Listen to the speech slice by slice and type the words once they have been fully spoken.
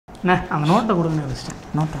அந்த நோட்டை கொடுங்க வச்சுட்டேன்.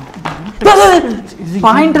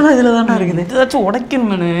 பாயிண்ட்லாம் இதில் தானே இருக்குது. ஏதாச்சும்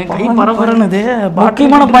உடைக்கணும், கை பரபரனுது.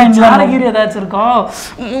 முக்கியமான பாயிண்ட் சாலகிரி ஏதாச்சும் இருக்கா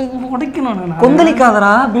உடைக்கணும்.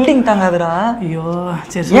 கொந்தளிக்காதரா, பில்டிங் தாங்காதரா. ஐயோ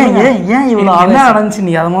சரி, ஏன் இவ்வளோ என்ன நடந்துச்சு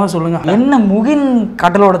நீ அதமாக சொல்லுங்க. என்ன முகின்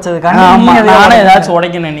கட்டல் உடைச்சதுக்காக ஏதாச்சும்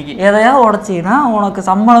உடைக்கணும். இன்னைக்கு எதையாவது உடைச்சின்னா உனக்கு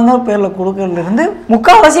சம்பளங்கள் பேரில் கொடுக்கறதுல இருந்து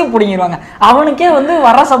முக்கால்வாசி பிடிங்கிடுவாங்க. அவனுக்கே வந்து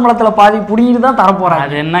வர சம்பளத்தில் பாதி பிடிங்கிட்டு தான் தரப்போறாங்க.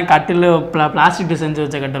 அது என்ன கட்டில் பிளாஸ்டிக் செஞ்சு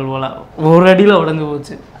வச்ச கட்டல் போல ஒரு அடியில் உடஞ்சு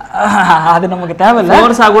போச்சு. அது நமக்கு தேவையில்லை.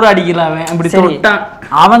 ஃபோர்ஸா கூட அடிக்கலாம். அப்படி சொல்லிட்டான்.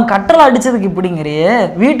 அவன் கட்டளை அடிச்சதுக்கு இப்படிங்கிறியே,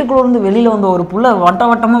 வீட்டுக்குள்ள இருந்து வெளியில வந்து ஒரு புள்ள வட்ட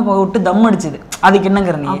வட்டமா விட்டு தம் அடிச்சது, அதுக்கு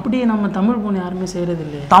என்னங்கிற நீ? அப்படியே நம்ம தமிழ் பொண்ணு யாருமே செய்யறது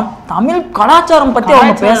இல்லையே. தமிழ் கலாச்சாரம் பத்தி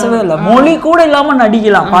அவங்க பேசவே இல்லை. மொழி கூட இல்லாம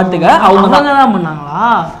நடிக்கலாம் பாத்துக்க. அவங்க தான் பண்ணாங்களா?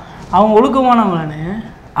 அவங்க ஒழுக்கமானவங்களானே.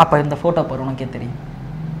 அப்ப இந்த போட்டோ பாரு, உனக்கே தெரியும்.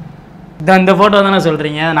 இந்த போட்டோ தானே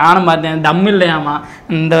சொல்றீங்க? நானும் பார்த்தேன். தம் இல்லையாமா,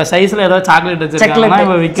 இந்த சைஸ்ல ஏதோ சாக்லேட்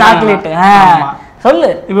வச்சிருக்காங்க. சாக்லேட் சொல்லு.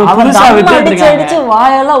 அடிச்சு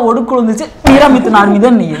வாயெல்லாம் ஒடுக்குழுந்துச்சு. அபிராமி நாடு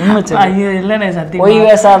மீது நீ இல்லனே சத்தியம் போய்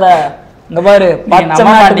பேசாத. இங்க பாரு,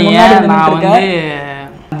 நான்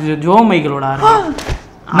வந்து ஜோ மைக்கேலோட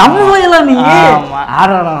நம்ம நீ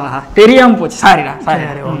தெரியாம போச்சு. சாரிடா, சாரி,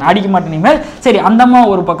 அடிக்க மாட்டேன் நீ மேல். சரி, அந்த அம்மா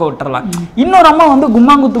ஒரு பக்கம் விட்டுறலாம். இன்னொரு அம்மா வந்து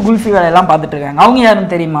கும்மாங்குத்து குல்ஃபி வேலையெல்லாம் பார்த்துட்டு இருக்காங்க. அவங்க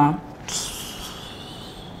யாருன்னு தெரியுமா?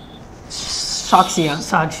 சாக்ஷியா?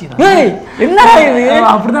 சாக்ஷி தான். என்னடா இது?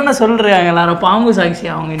 அப்படிதானே சொல்றாங்க எல்லாரும். பாம்பு சாக்ஷி.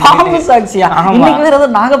 அவங்க பாம்பு சாக்ஷியா? இன்னைக்கு வேற ஏதோ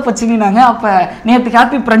நாகப்பச்சினாங்க. அப்ப நேத்து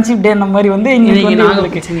ஹாப்பி ஃப்ரெண்ட்ஷிப் டே அந்த மாதிரி வந்து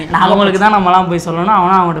அவங்களுக்கு தான் நம்மலாம் போய் சொல்லணும்.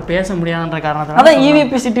 அவனா அவங்கள்ட்ட பேச முடியாதுன்ற காரணத்தால அதான்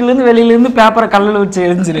EVP சிட்டில இருந்து வெளியில இருந்து பேப்பரை கல்லில் வச்சு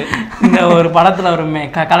எரிஞ்சிரு. இந்த ஒரு படத்துல ஒரு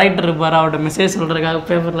கலெக்டர் இருப்பாரு, அவர்கிட்ட மெசேஜ் சொல்றதுக்காக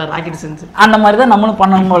பேப்பர்ல ராக்கெட் செஞ்சு அந்த மாதிரி தான் நம்மளும்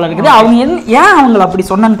பண்ணணும் போல இருக்குது. அவங்க ஏன் அவங்களை அப்படி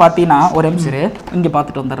சொன்னேன்னு பார்த்தீங்கன்னா, ஒரு நிமிஷம் இங்க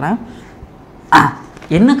பார்த்துட்டு வந்துடுறேன்.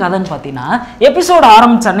 என்ன கதைன்னு பார்த்தீங்கன்னா, எபிசோடு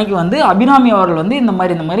ஆரம்பிச்ச அன்னைக்கு வந்து அபிராமி அவர்கள் வந்து இந்த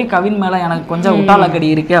மாதிரி கவின் மேலே எனக்கு கொஞ்சம் உட்டாலக்கடி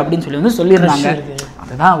இருக்கு அப்படின்னு சொல்லி வந்து சொல்லியிருந்தாங்க.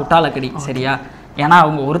 அதுதான் உட்டாலக்கடி, சரியா? ஏன்னா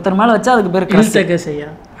அவங்க ஒருத்தர் மேலே வச்சா அதுக்கு பேர் கிறிஸ்தக செய்யா.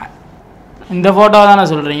 இந்த ஃபோட்டோ தானே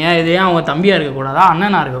சொல்கிறீங்க? இது ஏன் அவங்க தம்பியாக இருக்கக்கூடாதா,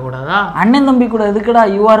 அண்ணனா இருக்கக்கூடாதா? அண்ணன் தம்பி கூட எதுக்குடா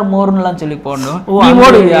யூஆர் மோர்னுலாம் சொல்லி போடணும்.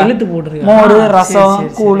 எழுத்து போட்டுருக்கு. மோர்,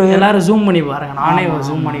 ரசம், கூழ். எல்லாரும் ஜூம் பண்ணி பாருங்க. நானே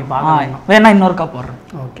ஜூம் பண்ணி பார்க்கலாம். வேணா இன்னொருக்கா போடுறேன்.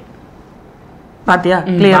 ஓகே, பாத்தியா?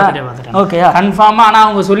 கிளியரா? ஓகேயா? கன்ஃபார்மா. ஆனா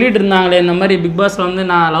அவங்க சொல்லிட்டு இருந்தாங்களே இந்த மாதிரி பிக் பாஸ்ல வந்து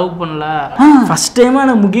நான் லவ் பண்ணல, ஃபர்ஸ்ட் டைமா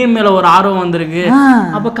எனக்கு முகின் மேல ஒரு ஆர்வம் வந்திருக்கு.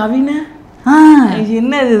 அப்ப கவின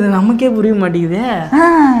என்ன இது நமக்கே புரிய மாட்டேங்குதே.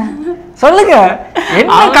 சொல்லுங்க,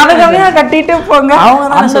 என்ன கதையா கட்டிட்டு போங்க.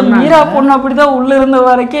 அவங்க மீரா பொண்ணு அப்படிதான் உள்ள இருந்த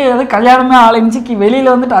வரைக்கும் ஏதோ கல்யாணமே ஆரம்பிச்சு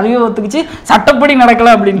வெளியில வந்துட்டு அதுவே ஒத்துக்குச்சு, சட்டப்படி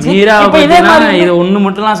நடக்கல அப்படின்னு. இதே மாதிரி இது ஒண்ணு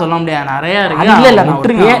மட்டும்லாம் சொல்ல முடியாது, நிறைய இருக்கு. இல்ல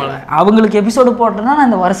அவங்களுக்கு எபிசோடு போட்டேன்னா நான்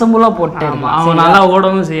இந்த வருஷம் ஃபுல்லா போட்டேன். அவங்க நல்லா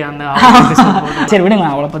ஓடவும் செய்ய. சரி விடுங்க,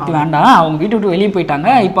 அவளை பத்தி வேண்டாம். அவங்க வீட்டு விட்டு வெளியே போயிட்டாங்க.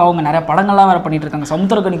 இப்போ அவங்க நிறைய படங்கள்லாம் வேற பண்ணிட்டு இருக்காங்க.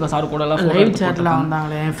 சமுத்திரக்கனிக்கோ சார் கூட எல்லாம் லைவ் சாட்ல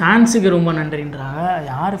வந்தாங்களே. ஃபேன்ஸுக்கு ரொம்ப நன்றின்றாங்க.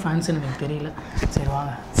 யாரு ஃபேன்ஸ்னு எனக்கு தெரியல. சரி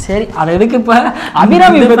வாங்க. சரி, அது எதுக்கு இப்ப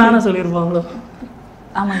அபிராமி சொல்லியிருப்பாங்களோ?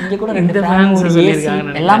 ஆமா, இங்க கூட 2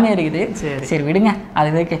 ஃபேன் எல்லாமே இருக்குது. சரி விடுங்க, அது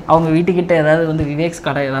எதுக்கு? அவங்க வீட்டுக்கிட்ட ஏதாவது வந்து விவேக்ஸ்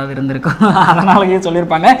கடை ஏதாவது இருந்திருக்கும், அதனாலயே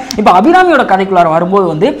சொல்லியிருப்பாங்க. இப்போ அபிராமியோட கதைக்குள்ளார வரும்போது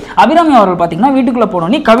வந்து அபிராமி அவர்கள் பார்த்தீங்கன்னா வீட்டுக்குள்ள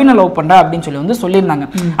போனோன்னே கவினை லவ் பண்ற அப்படின்னு சொல்லி வந்து சொல்லியிருந்தாங்க.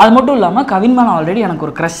 அது மட்டும் இல்லாம கவின் மேல ஆல்ரெடி எனக்கு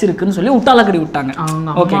ஒரு கிரஷ் இருக்குன்னு சொல்லி உட்டாலக்கடி விட்டாங்க.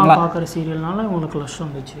 ஓகேங்களா? பார்க்குற சீரியல்னால உங்களுக்கு கிரஷ்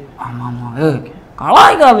வந்துச்சு. ஆமா ஆமா,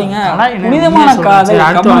 கலாய்க்காதீங்க, புனிதமான காதல்.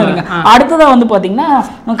 அடுத்ததா வந்து பாத்தீங்கன்னா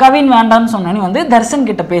கவின் வேண்டாம்னு சொன்னோன்னு வந்து தர்ஷன்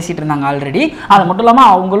கிட்ட பேசிட்டு இருந்தாங்க ஆல்ரெடி. அது மட்டும் இல்லாம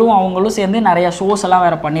அவங்களும் சேர்ந்து நிறைய ஷோஸ் எல்லாம்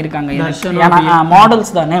வேற பண்ணிருக்காங்க. ஏன்னா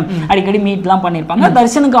மாடல்ஸ் தானே, அடிக்கடி மீட் எல்லாம் பண்ணிருப்பாங்க.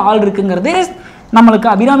 தர்ஷனுக்கு ஆள் இருக்குங்கிறது நம்மளுக்கு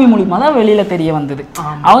அபிராமி மூலியமா தான் வெளியில தெரிய வந்தது.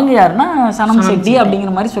 அவங்க யாருன்னா சனம் செட்டி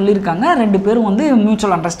அப்படிங்கிற மாதிரி சொல்லியிருக்காங்க. 2 பேரும் வந்து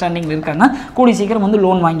மியூச்சுவல் அண்டர்ஸ்டாண்டிங் இருக்காங்க. கூடி சீக்கிரம் வந்து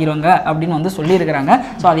லோன் வாங்கிடுவாங்க அப்படின்னு வந்து சொல்லியிருக்கிறாங்க.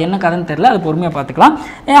 ஸோ அது என்ன கதைன்னு தெரியல, அது பொறுமையாக பார்த்துக்கலாம்.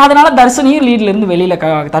 அதனால தர்ஷனையும் லீட்ல இருந்து வெளியில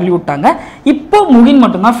தள்ளி விட்டாங்க. இப்போ முகின்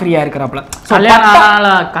மட்டும்தான் ஃப்ரீயா இருக்கிறாப்ல.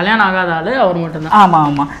 கல்யாணம் ஆகாதால அவர் மட்டும்தான். ஆமா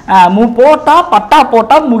ஆமா, பட்டா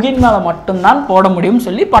போட்டா முகின் மேல மட்டும்தான் போட முடியும்னு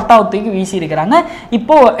சொல்லி பட்டாவை தூக்கி வீசி இருக்கிறாங்க.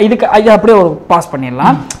 இப்போ இதுக்கு அப்படியே ஒரு பாஸ்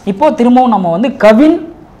பண்ணிடலாம். இப்போ திரும்பவும் நம்ம வந்து கவின்,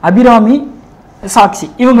 அபிராமி, சாக்ஷி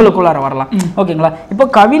இவங்களுக்குள்ளார வரலாம். ஓகேங்களா? இப்போ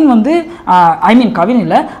கவின் வந்து கவின்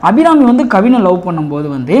இல்லை, அபிராமி வந்து கவினை லவ் பண்ணும்போது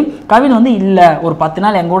வந்து கவின் வந்து இல்லை ஒரு 10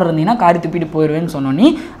 நாள் எங்கூட இருந்தீங்கன்னா காரி துப்பிட்டு போயிடுவேன்னு சொன்னோன்னே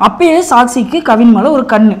அப்பயே சாக்ஷிக்கு கவின் மேலே ஒரு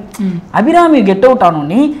கண்ணு. அபிராமி கெட் அவுட்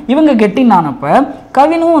ஆனோன்னே இவங்க கெட்டின் ஆனப்ப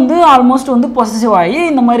கவினும் வந்து ஆல்மோஸ்ட் வந்து பொசசிவ் ஆகி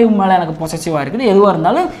இந்த மாதிரி மேலே எனக்கு பொசசிவாக இருக்குது, எதுவாக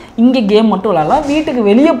இருந்தாலும் இங்கே கேம் மட்டும் விளாட்லாம், வீட்டுக்கு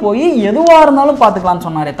வெளியே போய் எதுவாக இருந்தாலும் பார்த்துக்கலான்னு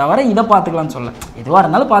சொன்னாரே தவிர இதை பார்த்துக்கலான்னு சொல்ல, எதுவாக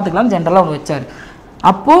இருந்தாலும் பார்த்துக்கலான்னு ஜென்ரலாக ஒன்று வச்சார்.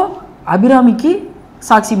 அப்போது அபிராமிக்கு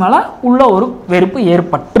சாக்சி மேல உள்ள ஒரு வெறுப்பு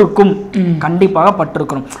ஏற்பட்டிருக்கும், கண்டிப்பாக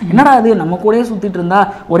பட்டிருக்கணும். என்னடா அது நம்ம கூடயே சுத்திட்டு இருந்தா,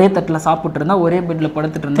 ஒரே தட்டுல சாப்பிட்டு இருந்தா, ஒரே பெட்ல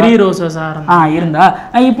படுத்துட்டு இருந்தா, 3 roses இருந்தா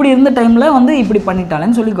இப்படி இருந்த டைம்ல வந்து இப்படி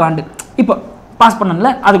பண்ணிட்டாலேன்னு சொல்லி காண்டு. இப்போ பாஸ் பண்ணல,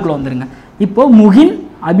 அதுக்குள்ள வந்துருங்க. இப்போ முகின்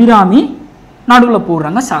அபிராமி நடுவில்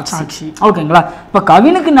போடுறாங்க சாக்சி. ஓகேங்களா? இப்போ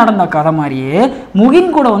கவினுக்கு நடந்த கதை மாதிரியே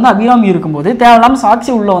முகின் கூட வந்து அபிராமி இருக்கும்போது தேவையில்லாம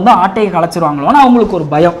சாக்சி உள்ள வந்து ஆட்டையை கலைச்சிருவாங்களோன்னு அவங்களுக்கு ஒரு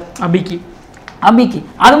பயம் அபிக்கு.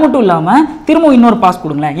 அது மட்டும் இல்லாமல் திரும்ப இன்னொரு பாஸ்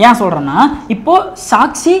கொடுங்களேன். ஏன் சொல்கிறேன்னா, இப்போ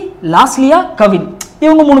சாக்சி, லாஸ்லியா, கவின்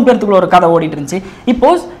இவங்க 3 பேர்த்துக்குள்ள ஒரு கதை ஓடிட்டு இருந்துச்சு. இப்போ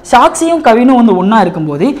சாக்சியும் கவினும் வந்து ஒன்றா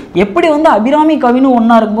இருக்கும்போது எப்படி வந்து அபிராமி கவினும்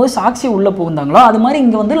ஒன்றா இருக்கும்போது சாக்சி உள்ளே புகுந்தாங்களோ அது மாதிரி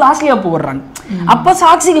இங்கே வந்து லாஸ்லியா போடுறாங்க. அப்போ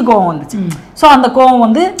சாக்சிக்கு கோவம் வந்துச்சு. ஸோ அந்த கோவம்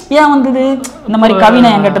வந்து ஏன் வந்தது, இந்த மாதிரி கவினை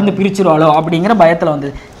என்கிட்ட இருந்து பிரிச்சிருவாளோ அப்படிங்கிற பயத்தில்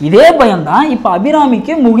வந்தது. இதே பயம் தான் இப்போ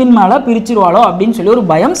அபிராமிக்கு முகின் மேலே பிரிச்சிருவாளோ அப்படின்னு சொல்லி ஒரு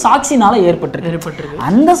பயம் சாக்சினால ஏற்பட்டிருக்கு.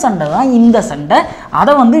 அந்த சண்டை தான் இந்த சண்டை.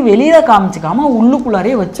 அதை வந்து வெளியில காமிச்சிக்காம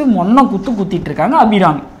உள்ளுக்குள்ளாரே வச்சு குத்திட்டு இருக்காங்க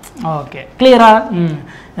அபிராமி. ஓகே, கிளியரா?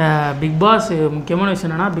 பிக் பாஸ் முக்கியமான விஷயம்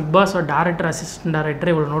என்னன்னா, big pass director, assistant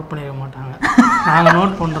director இவ்வளோ நோட் பண்ணிருக்க மாட்டாங்க. நாங்கள்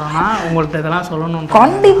நோட் பண்ணுறோன்னா உங்கள்கிட்ட இதெல்லாம் சொல்லணும்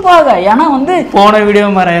கண்டிப்பாக. ஏன்னா வந்து போன வீடியோ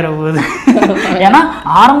மறையிற போது ஏன்னா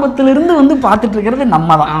ஆரம்பத்திலிருந்து வந்து பார்த்துட்டு இருக்கிறது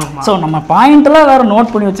நம்ம தான். ஸோ நம்ம பாயிண்ட்லாம் வேற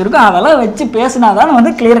நோட் பண்ணி வச்சிருக்கோம். அதெல்லாம் வச்சு பேசினாதான்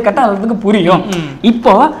வந்து கிளியர் கட்டாக அதுக்கு புரியும்.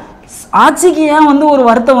 இப்போ ஆட்சிக்கு ஏன் வந்து ஒரு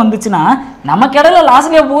வருத்தம் வந்துச்சுன்னா, நமக்கு இடையில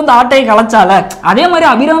லாஸ்ட்லியா பூந்து ஆட்டையை கலைச்சால அதே மாதிரி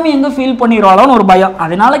அபிராமி எங்க ஃபீல் பண்ணிடுவாளோன்னு ஒரு பயம்.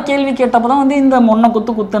 அதனால கேள்வி கேட்டப்பதான் வந்து இந்த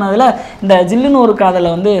குத்துனதுல இந்த ஜில்லுன்னு ஒரு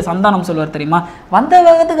காதல வந்து சந்தானம் சொல்வார் தெரியுமா, வந்த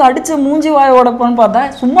வேகத்துக்கு அடிச்சு மூஞ்சி வாய உடைப்போன்னு பார்த்தா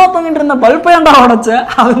சும்மா தங்கிட்டு இருந்த பல்பேண்டா உடைச்ச.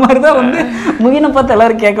 அது மாதிரிதான் வந்து முகினை பார்த்து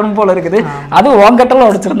எல்லாரும் கேட்கணும் போல இருக்குது. அது உங்கட்டல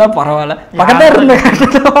உடைச்சிருந்தா பரவாயில்ல, பக்கத்தே இருந்த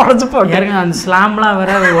உடைச்சு போட்டு அந்த ஸ்லாம்லாம்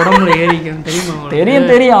வேற உடம்புல ஏறிக்கும் தெரியுமா?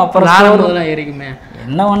 தெரியும். அப்புறம் ஏறிக்குமே,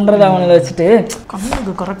 என்ன பண்றது அவனை வச்சுட்டு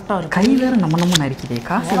கண்ணுக்கு கரெக்டா இருக்கு. கை வேற நம்ம நரிக்குதே.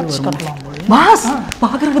 காசு பாஸ்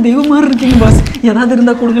பாக்குறதுக்கு தெய்வம் மாதிரி இருக்கீங்க பாஸ், ஏதாவது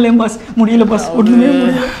இருந்தா கொடுங்களேன் பாஸ். முடியல பாஸ், ஒண்ணுமே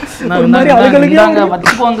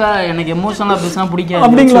வச்சுக்கோங்க. எனக்கு எமோஷனலா பேசினா பிடிக்காது.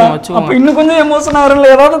 அப்படிங்களா? அப்ப இன்னும் கொஞ்சம் எமோஷனா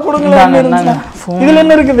வரல, ஏதாவது கொடுங்களேன். இதுல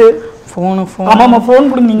என்ன இருக்குது? போன்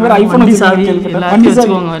கொடுங்க. நீங்க வேற ஐபோன்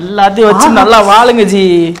எல்லாத்தையும் வச்சு நல்லா வாழுங்க ஜி.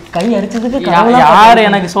 கை அடிச்சதுக்கு யாரு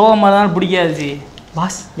எனக்கு சோகமா தான் பிடிக்காது ஜி.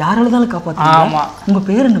 பாஸ் யாராலதாலும் காப்பாத்து. ஆமா, உங்க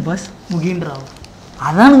பேர் என்ன பாஸ்? முகின்ராவ்.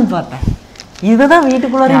 அதான் பார்த்தேன். இதுதான்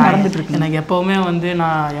வீட்டுக்குள்ளாரே நடந்துட்டு இருக்கு. எனக்கு எப்பவுமே வந்து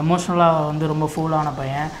நான் எமோஷனலாக வந்து ரொம்ப ஃபூலான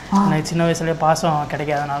பையன். எனக்கு சின்ன வயசுலேயே பாசம்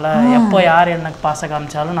கிடைக்காதனால எப்போ யார் எனக்கு பாசம்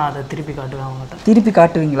காமிச்சாலும் நான் அதை திருப்பி காட்டுவேன் அவங்ககிட்ட. திருப்பி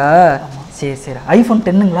காட்டுவீங்களா? சரி. ஐஃபோன்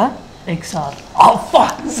 10ங்களா? XR. அப்பா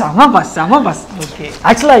செம பாஸ். ஓகே,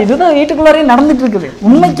 ஆக்சுவலா இதுதான் வீட்டுக்குள்ளாரே நடந்துட்டு இருக்குது.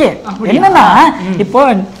 உண்மைக்கே என்னன்னா, இப்போ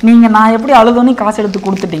நீங்க நான் எப்படி அழுதோன்னு காசு எடுத்து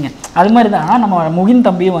கொடுத்துட்டீங்க, அது மாதிரிதான் நம்ம முகின்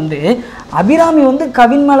தம்பியும் வந்து அபிராமி வந்து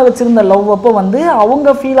கவின் மேல வச்சிருந்த லவ் அப்போ வந்து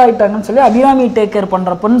அவங்க ஃபீல் ஆயிட்டாங்கன்னு சொல்லி அபிராமி டேக் கேர்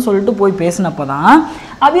பண்றப்பன்னு சொல்லிட்டு போய் பேசினப்பதான்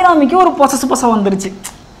அபிராமிக்கு ஒரு பொசசிவ் வந்துருச்சு.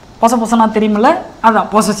 பொசனா தெரியுமில்ல,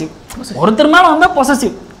 அதான் பொசசிவ். ஒருத்தர் மேல வந்தா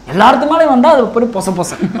பொசசிவ், எல்லாருக்கு மேலே வந்தா அது ஒரு பொச.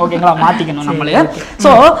 ஓகேங்களா? மாத்திக்கணும் நம்மளே.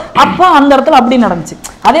 ஸோ அப்போ அந்த இடத்துல அப்படி நடந்துச்சு.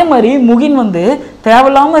 அதே மாதிரி முகின் வந்து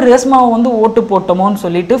தேவையில்லாம ரேஸ்மாவை வந்து ஓட்டு போட்டோமோன்னு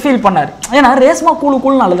சொல்லிட்டு ஃபீல் பண்ணாரு. ஏன்னா ரேஸ்மா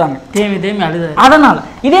கூழுன்னு அழுதாங்க, தேமி அழுதாரு. அதனால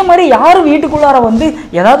இதே மாதிரி யாரும் வீட்டுக்குள்ளார வந்து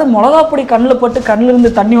ஏதாவது மிளகாப்பொடி கண்ணில் பட்டு கண்ணில்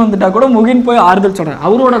இருந்து தண்ணி வந்துட்டா கூட முகின் போய் ஆறுதல் சொல்றாரு.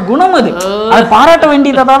 அவரோட குணம் அது பாராட்ட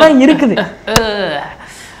வேண்டியதா தான் இருக்குது.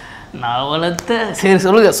 நான் வளர்த்த சரி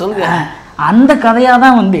சொல்லுங்க. அந்த கதையாக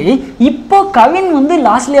தான் வந்து இப்போ கவின் வந்து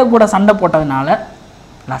லாஸ்லியா கூட சண்டை போட்டதுனால,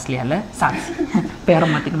 லாஸ்லியா இல்லை சாக்சி பேரை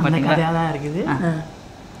மாற்றிக்கணும், கதையாக தான் இருக்குது.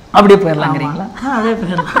 அப்படியே போயிடலாங்கிறீங்களா? அதே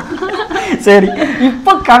பேர். சரி,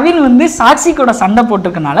 இப்போ கவின் வந்து சாக்சி கூட சண்டை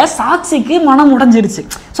போட்டிருக்கனால சாக்சிக்கு மனம் உடைஞ்சிருச்சு.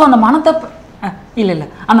 ஸோ அந்த மனத்தை இல்லை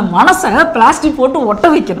அந்த மனசை பிளாஸ்டிக் போட்டு ஒட்ட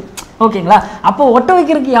வைக்கணும். ஓகேங்களா? அப்போ ஒட்ட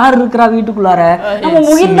வைக்கிறதுக்கு யார் இருக்கிறா வீட்டுக்குள்ளார? நம்ம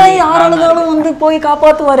முகின்தான் யாராலும் வந்து போய்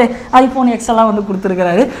காப்பாற்றுவாரு. ஐபோன் எக்ஸ் எல்லாம் வந்து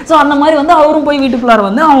கொடுத்துருக்கிறாரு. ஸோ அந்த மாதிரி வந்து அவரும் போய் வீட்டுக்குள்ளார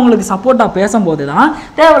வந்து அவங்களுக்கு சப்போர்ட்டாக பேசும்போது தான்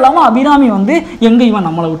தேவையில்லாமல் அபிராமி வந்து எங்கே இவன்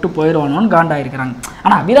நம்மளை விட்டு போயிடுவானோன்னு காண்டாயிருக்கிறாங்க.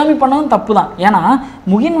 ஆனால் அபிராமி பண்ணதும் தப்பு தான். ஏன்னா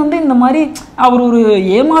முகின் வந்து இந்த மாதிரி அவர் ஒரு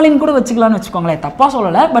ஏமாளின்னு கூட வச்சுக்கலான்னு வச்சுக்கோங்களேன், தப்பாக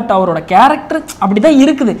சொல்லலை. பட் அவரோட கேரக்டர் அப்படிதான்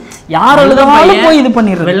இருக்குது. யார் எழுதாலும் போய் இது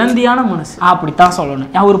பண்ணிடுறது. வெள்ளந்தியான மனசு அப்படித்தான்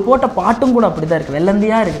சொல்லணும். அவர் போட்ட பாட்டும் கூட அப்படிதான் இருக்கு,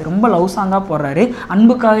 வெள்ளந்தியா இருக்கு. ரொம்ப லவ் சாங்கா போடுறாரு,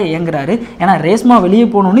 அன்புக்காக இயங்குறாரு. ஏன்னா ரேஸ்மா வெளியே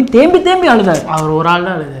போனோன்னு தேம்பி அழுதாரு. அவர் ஒரு ஆள்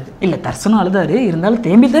தான் அழுதாரு, இல்ல தர்சனம் அழுதாரு. இருந்தாலும்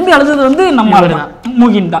தேம்பி அழுதது வந்து நம்ம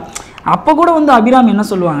முகின் தான். அப்போ கூட வந்து அபிராமி என்ன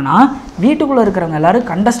சொல்லுவாங்கன்னா, வீட்டுக்குள்ளே இருக்கிறவங்க எல்லாரும்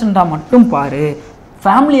கண்டஸ்டண்ட்டாக மட்டும் பாரு,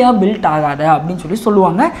 ஃபேமிலியாக பில்ட் ஆகாத அப்படின்னு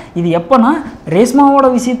சொல்லுவாங்க. இது எப்போனா ரேஸ்மாவோட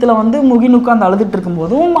விஷயத்தில் வந்து முகின் உட்காந்து அழுதுட்டு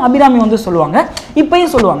இருக்கும்போதும் அபிராமி வந்து சொல்லுவாங்க,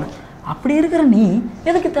 இப்பயும் சொல்லுவாங்க. அப்படி இருக்கிற நீ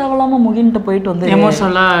எதுக்கு தேவையில்லாம முகின்ட்டு போயிட்டு வந்து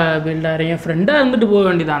எமோஷனலாக பில்ட் ஆகிறேன்? என் ஃப்ரெண்டாக இருந்துட்டு போக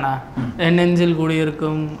வேண்டியதானா? என் நெஞ்சில் கூடி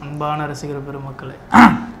இருக்கும் அன்பான ரசிகர் பெருமக்களே,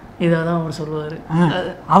 இதை தான் அவர் சொல்லுவார்.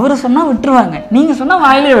 அவரு சொன்னா விட்டுருவாங்க, நீங்க சொன்னா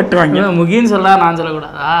வாயிலே விட்டுருவாங்க. முகின்னு சொல்ல நான்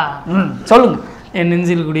சொல்லக்கூடாதா? சொல்லுங்க. என்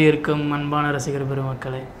நெஞ்சில் குடியிருக்கும் அன்பான ரசிகர்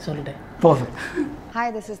பெருமக்களே சொல்லிட்டேன். போதும். Hi,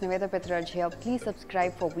 this is Nivedha Petraj here. Please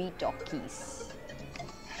subscribe for Wetalkiess.